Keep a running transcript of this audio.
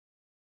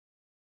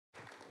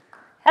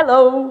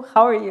Hello,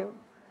 how are you?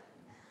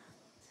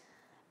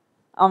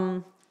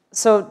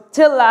 So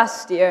till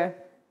last year,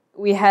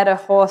 we had a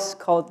horse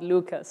called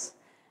Lucas,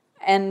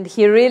 and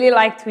he really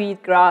liked to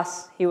eat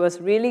grass. He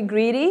was really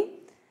greedy,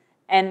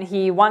 and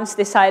he once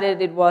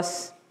decided it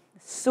was a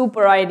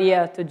super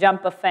idea to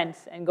jump a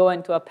fence and go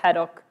into a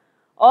paddock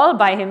all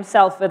by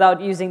himself without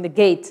using the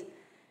gate,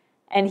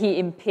 and he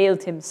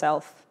impaled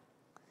himself.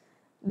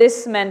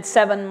 This meant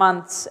 7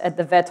 months at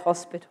the vet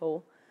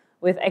hospital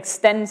with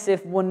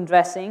extensive wound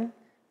dressing,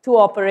 2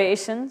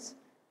 operations,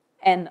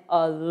 and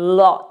a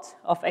lot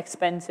of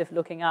expensive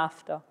looking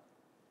after.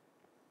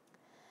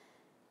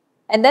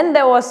 And then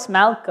there was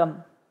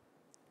Malcolm.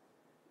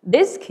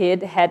 This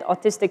kid had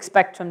autistic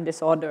spectrum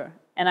disorder,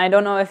 and I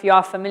don't know if you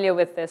are familiar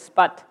with this,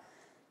 but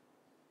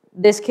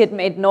this kid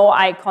made no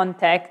eye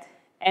contact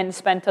and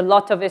spent a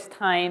lot of his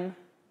time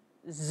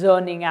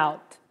zoning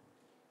out.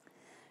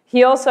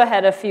 He also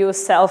had a few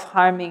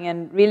self-harming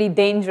and really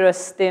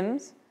dangerous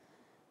stims.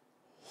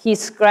 He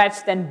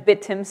scratched and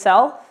bit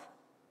himself,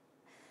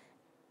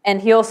 and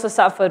he also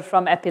suffered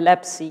from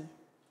epilepsy.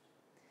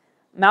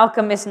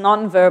 Malcolm is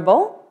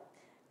nonverbal,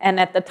 and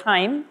at the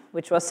time,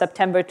 which was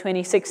September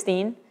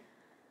 2016,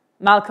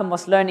 Malcolm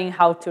was learning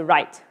how to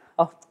write.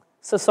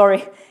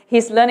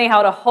 He's learning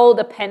how to hold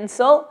a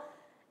pencil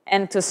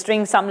and to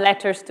string some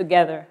letters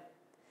together.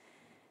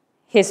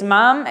 His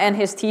mom and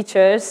his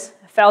teachers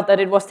felt that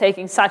it was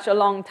taking such a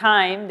long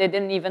time, they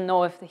didn't even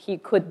know if he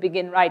could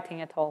begin writing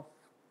at all.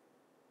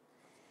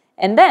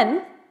 And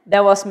then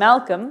there was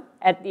Malcolm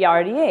at the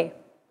RDA.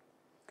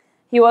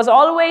 He was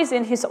always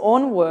in his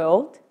own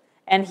world,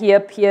 and he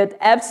appeared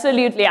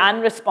absolutely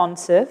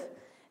unresponsive.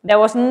 There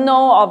was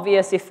no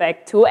obvious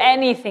effect to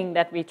anything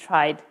that we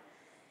tried.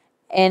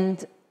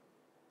 And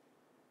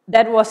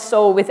that was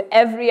so with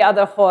every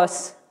other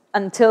horse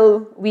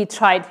until we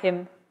tried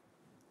him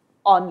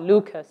on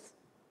Lucas.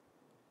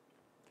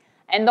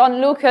 And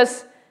on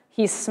Lucas,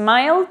 he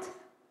smiled,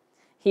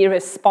 he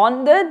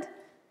responded,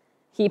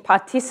 he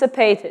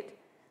participated.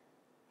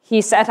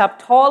 He sat up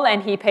tall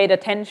and he paid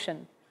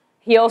attention.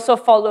 He also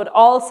followed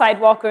all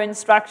sidewalker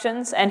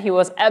instructions, and he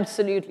was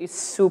absolutely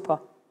super.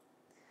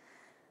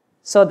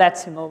 So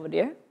that's him over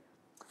there.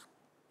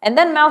 And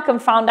then Malcolm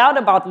found out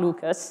about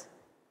Lucas,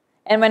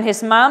 and when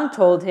his mom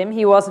told him,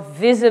 he was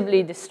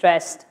visibly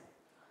distressed.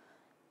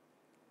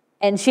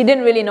 And she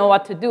didn't really know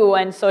what to do,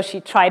 and so she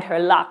tried her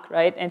luck,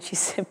 right? And she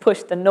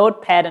pushed a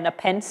notepad and a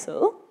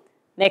pencil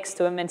next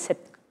to him and said,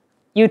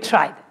 "You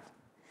try it."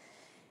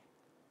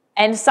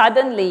 And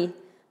suddenly,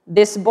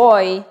 this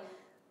boy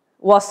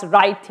was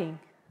writing.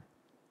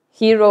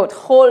 He wrote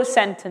whole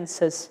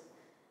sentences.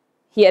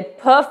 He had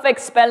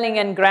perfect spelling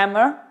and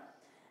grammar,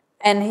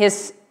 and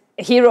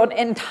he wrote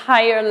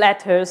entire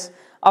letters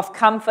of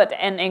comfort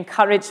and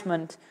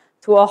encouragement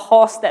to a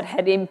horse that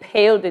had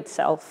impaled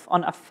itself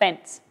on a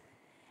fence.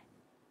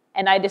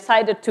 And I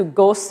decided to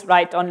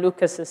ghostwrite on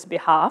Lucas's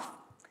behalf,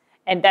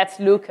 and that's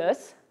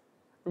Lucas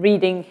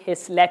reading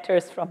his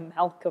letters from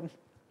Malcolm.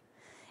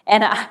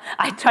 And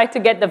I tried to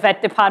get the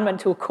vet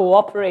department to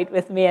cooperate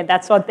with me, and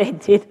that's what they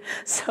did.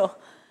 So,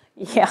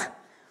 yeah.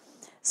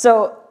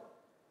 So,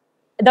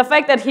 the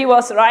fact that he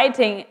was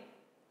writing,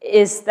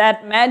 is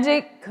that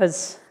magic?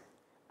 Because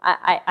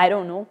I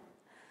don't know.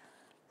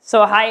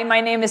 So, hi, my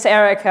name is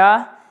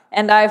Erika,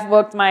 and I've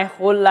worked my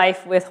whole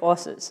life with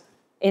horses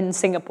in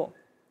Singapore.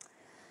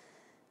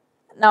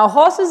 Now,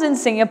 horses in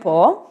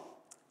Singapore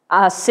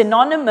are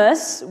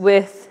synonymous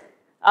with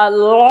a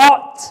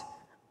lot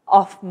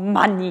of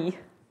money.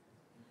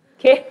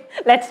 Okay,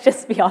 let's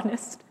just be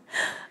honest.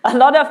 A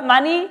lot of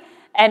money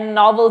and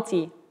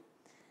novelty.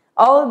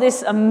 All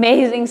this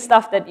amazing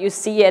stuff that you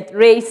see at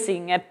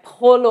racing, at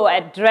polo,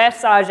 at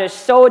dressage, at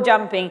show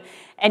jumping.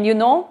 And you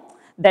know,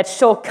 that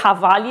show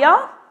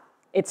Cavalia,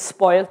 it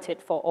spoiled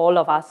it for all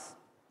of us.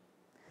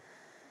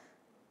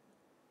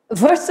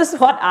 Versus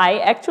what I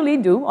actually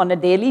do on a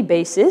daily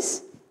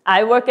basis.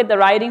 I work at the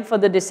Riding for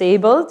the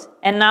Disabled,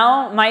 and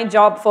now my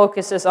job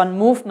focuses on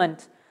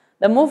movement.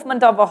 The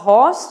movement of a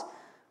horse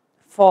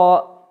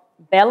for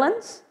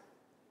balance,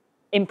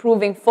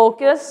 improving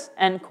focus,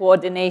 and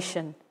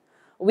coordination.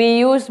 We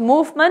use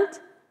movement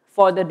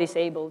for the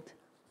disabled.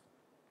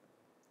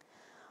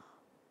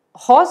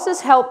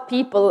 Horses help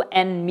people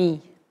and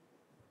me.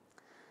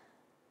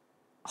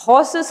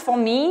 Horses, for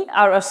me,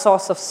 are a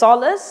source of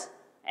solace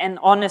and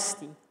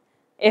honesty.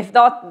 If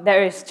not,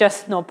 there is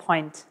just no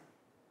point.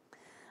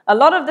 A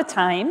lot of the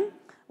time,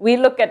 we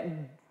look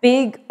at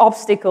big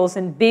obstacles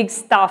and big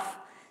stuff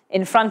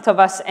in front of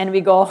us, and we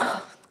go,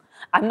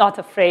 I'm not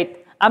afraid.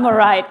 I'm all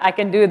right. I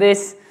can do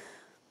this.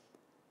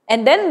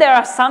 And then there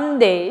are some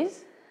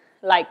days,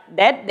 like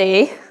that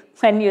day,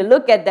 when you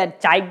look at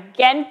that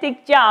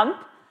gigantic jump,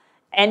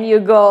 and you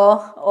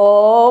go,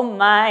 oh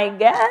my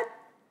God,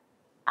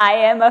 I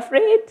am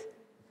afraid.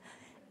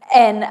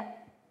 And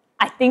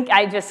I think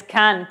I just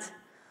can't.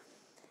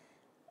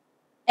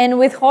 And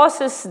with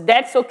horses,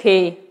 that's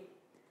okay.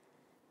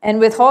 And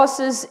with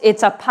horses,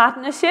 it's a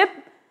partnership.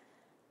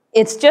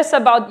 It's just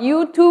about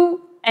you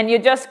two, and you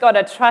just got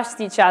to trust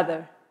each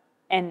other.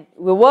 And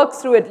we'll work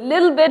through it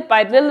little bit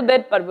by little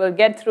bit, but we'll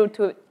get through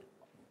to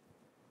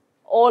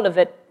all of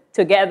it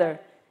together.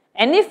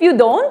 And if you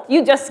don't,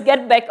 you just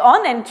get back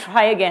on and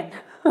try again,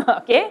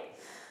 okay?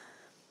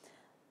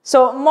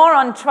 So more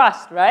on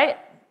trust, right?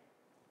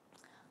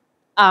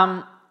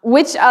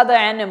 Which other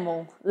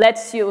animal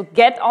lets you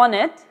get on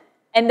it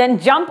and then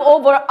jump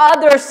over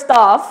other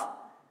stuff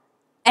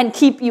and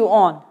keep you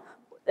on?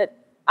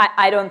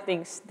 I don't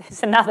think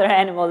there's another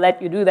animal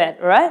let you do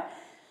that, right?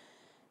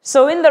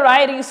 So in the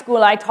riding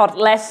school, I taught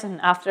lesson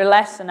after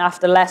lesson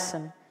after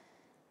lesson.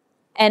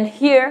 And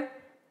here,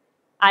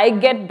 I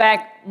get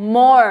back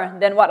more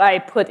than what I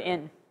put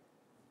in.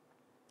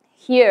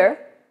 Here,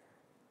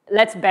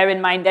 let's bear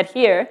in mind that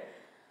here,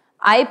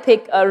 I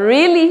pick a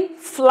really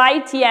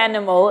flighty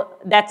animal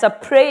that's a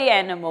prey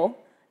animal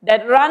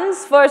that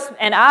runs first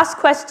and asks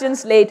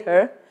questions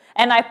later,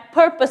 and I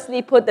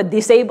purposely put the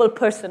disabled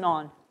person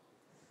on.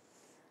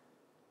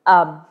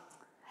 I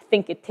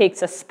think it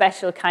takes a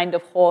special kind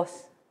of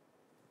horse.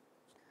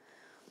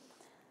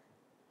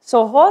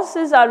 So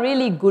horses are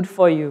really good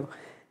for you.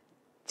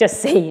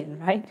 Just saying,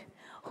 right?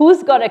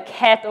 Who's got a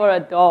cat or a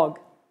dog?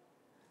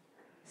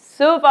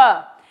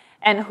 Super.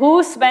 And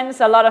who spends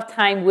a lot of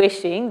time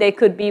wishing they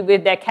could be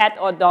with their cat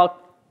or dog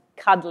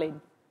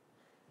cuddling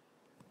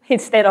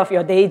instead of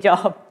your day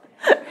job,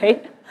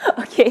 right?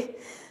 Okay.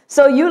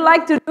 So you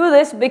like to do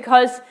this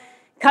because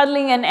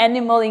cuddling an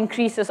animal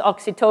increases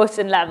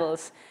oxytocin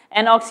levels.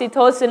 And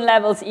oxytocin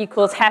levels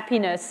equals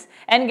happiness.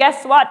 And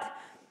guess what?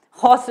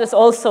 Horses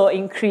also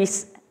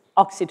increase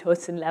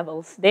oxytocin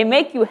levels. They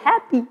make you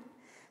happy.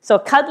 So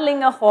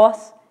cuddling a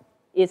horse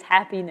is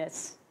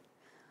happiness.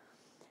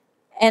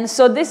 And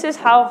so this is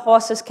how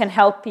horses can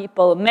help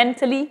people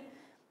mentally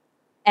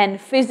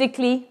and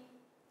physically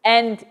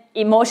and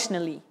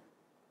emotionally.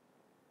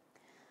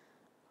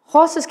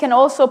 Horses can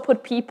also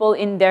put people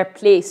in their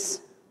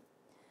place.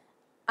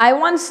 I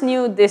once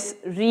knew this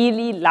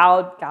really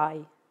loud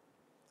guy.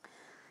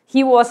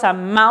 He was a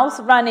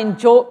mouth-running,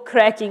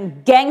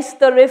 joke-cracking,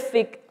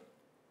 gangsterific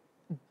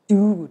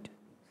dude,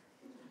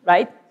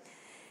 right?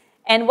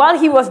 And while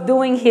he was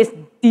doing his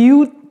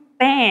dude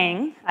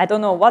thing, I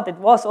don't know what it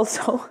was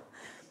also,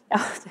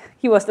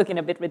 he was looking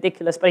a bit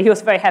ridiculous, but he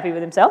was very happy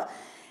with himself.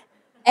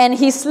 And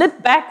he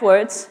slid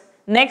backwards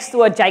next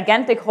to a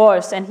gigantic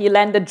horse, and he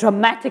landed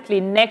dramatically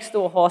next to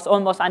a horse,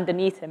 almost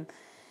underneath him.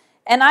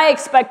 And I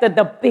expected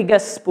the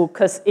biggest spook,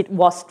 because it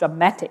was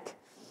dramatic.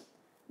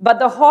 But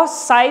the horse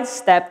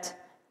sidestepped,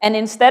 and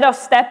instead of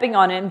stepping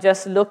on him,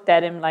 just looked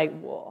at him like,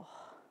 whoa,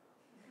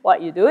 what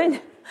are you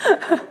doing?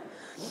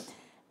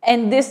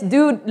 And this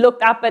dude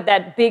looked up at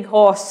that big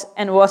horse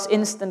and was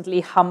instantly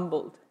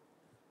humbled.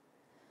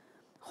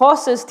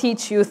 Horses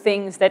teach you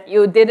things that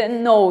you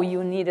didn't know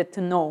you needed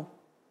to know.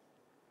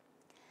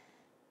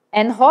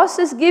 And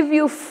horses give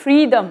you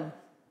freedom.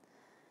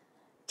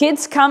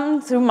 Kids come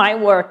through my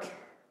work,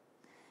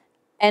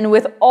 and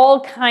with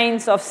all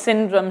kinds of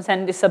syndromes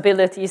and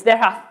disabilities,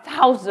 there are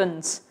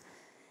thousands.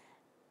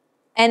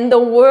 And the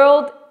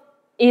world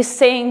is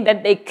saying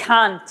that they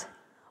can't,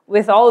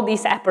 with all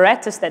these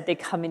apparatus that they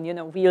come in,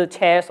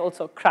 wheelchairs,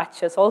 also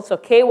crutches, also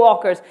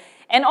K-walkers,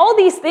 and all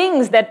these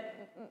things that,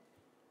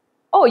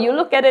 oh, you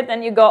look at it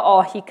and you go,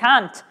 oh, he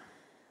can't.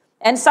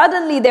 And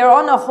suddenly they're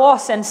on a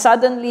horse, and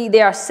suddenly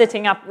they are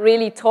sitting up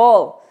really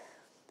tall.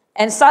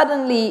 And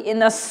suddenly,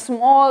 in a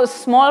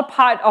small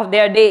part of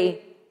their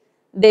day,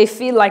 they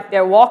feel like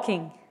they're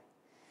walking.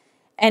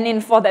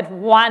 And for that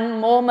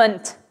one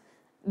moment,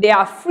 they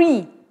are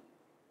free,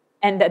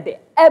 and that they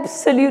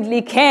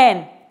absolutely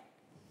can.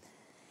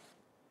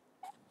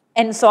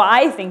 And so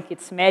I think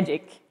it's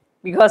magic,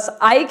 because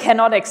I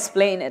cannot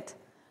explain it.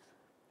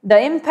 The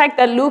impact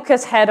that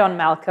Lucas had on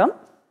Malcolm,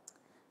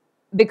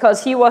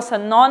 because he was a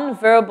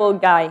non-verbal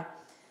guy.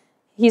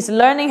 He's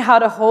learning how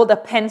to hold a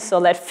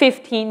pencil at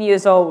 15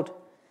 years old.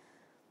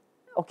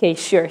 Okay,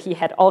 sure, he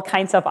had all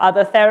kinds of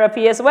other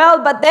therapy as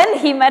well, but then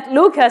he met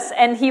Lucas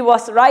and he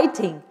was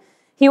writing.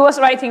 He was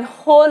writing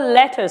whole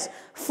letters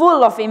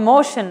full of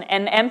emotion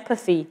and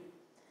empathy.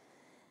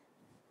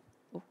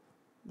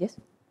 Yes?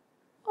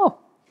 Oh.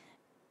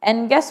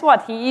 And guess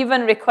what? He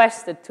even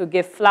requested to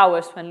give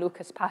flowers when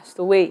Lucas passed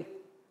away.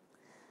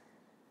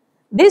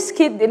 This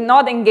kid did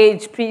not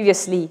engage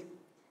previously.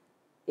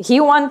 He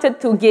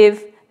wanted to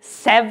give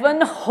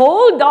 $7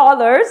 whole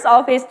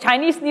of his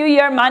Chinese New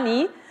Year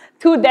money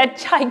to that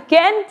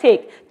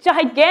gigantic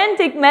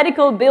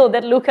medical bill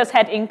that Lucas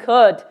had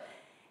incurred.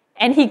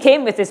 And he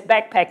came with his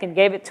backpack and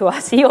gave it to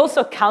us. He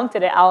also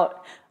counted it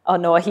out. Oh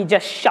no, he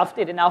just shoved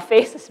it in our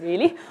faces,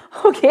 really?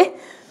 Okay.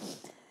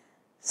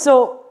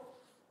 So,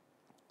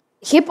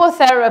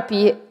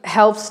 hippotherapy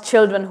helps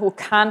children who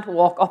can't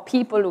walk, or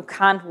people who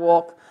can't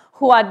walk,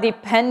 who are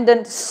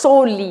dependent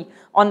solely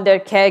on their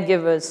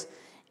caregivers.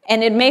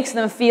 And it makes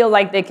them feel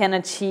like they can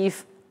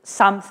achieve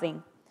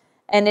something.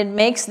 And it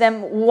makes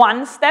them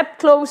one step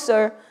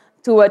closer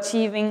to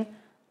achieving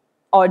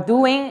or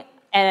doing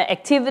an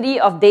activity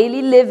of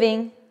daily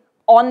living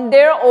on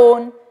their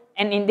own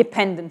and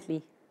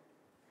independently.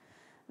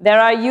 There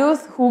are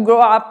youth who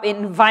grow up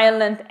in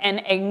violent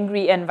and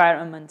angry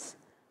environments.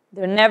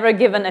 They're never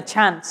given a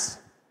chance.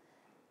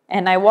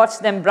 And I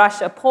watched them brush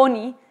a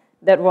pony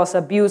that was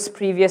abused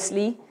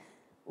previously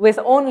with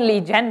only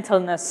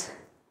gentleness,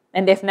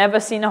 and they've never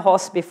seen a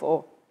horse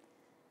before.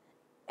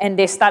 And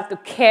they start to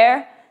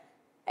care,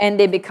 and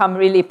they become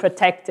really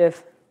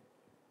protective.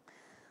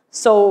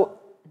 So,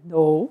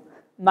 no,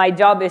 my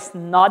job is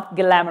not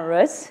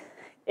glamorous.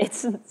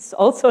 It's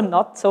also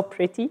not so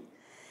pretty.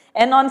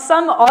 And on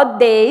some odd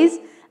days,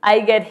 I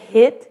get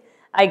hit,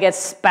 I get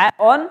spat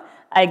on,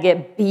 I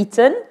get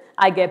beaten,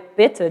 I get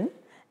bitten,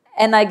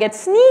 and I get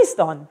sneezed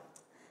on.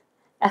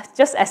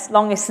 Just as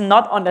long as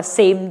not on the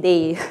same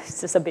day.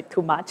 It's just a bit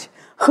too much,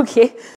 okay?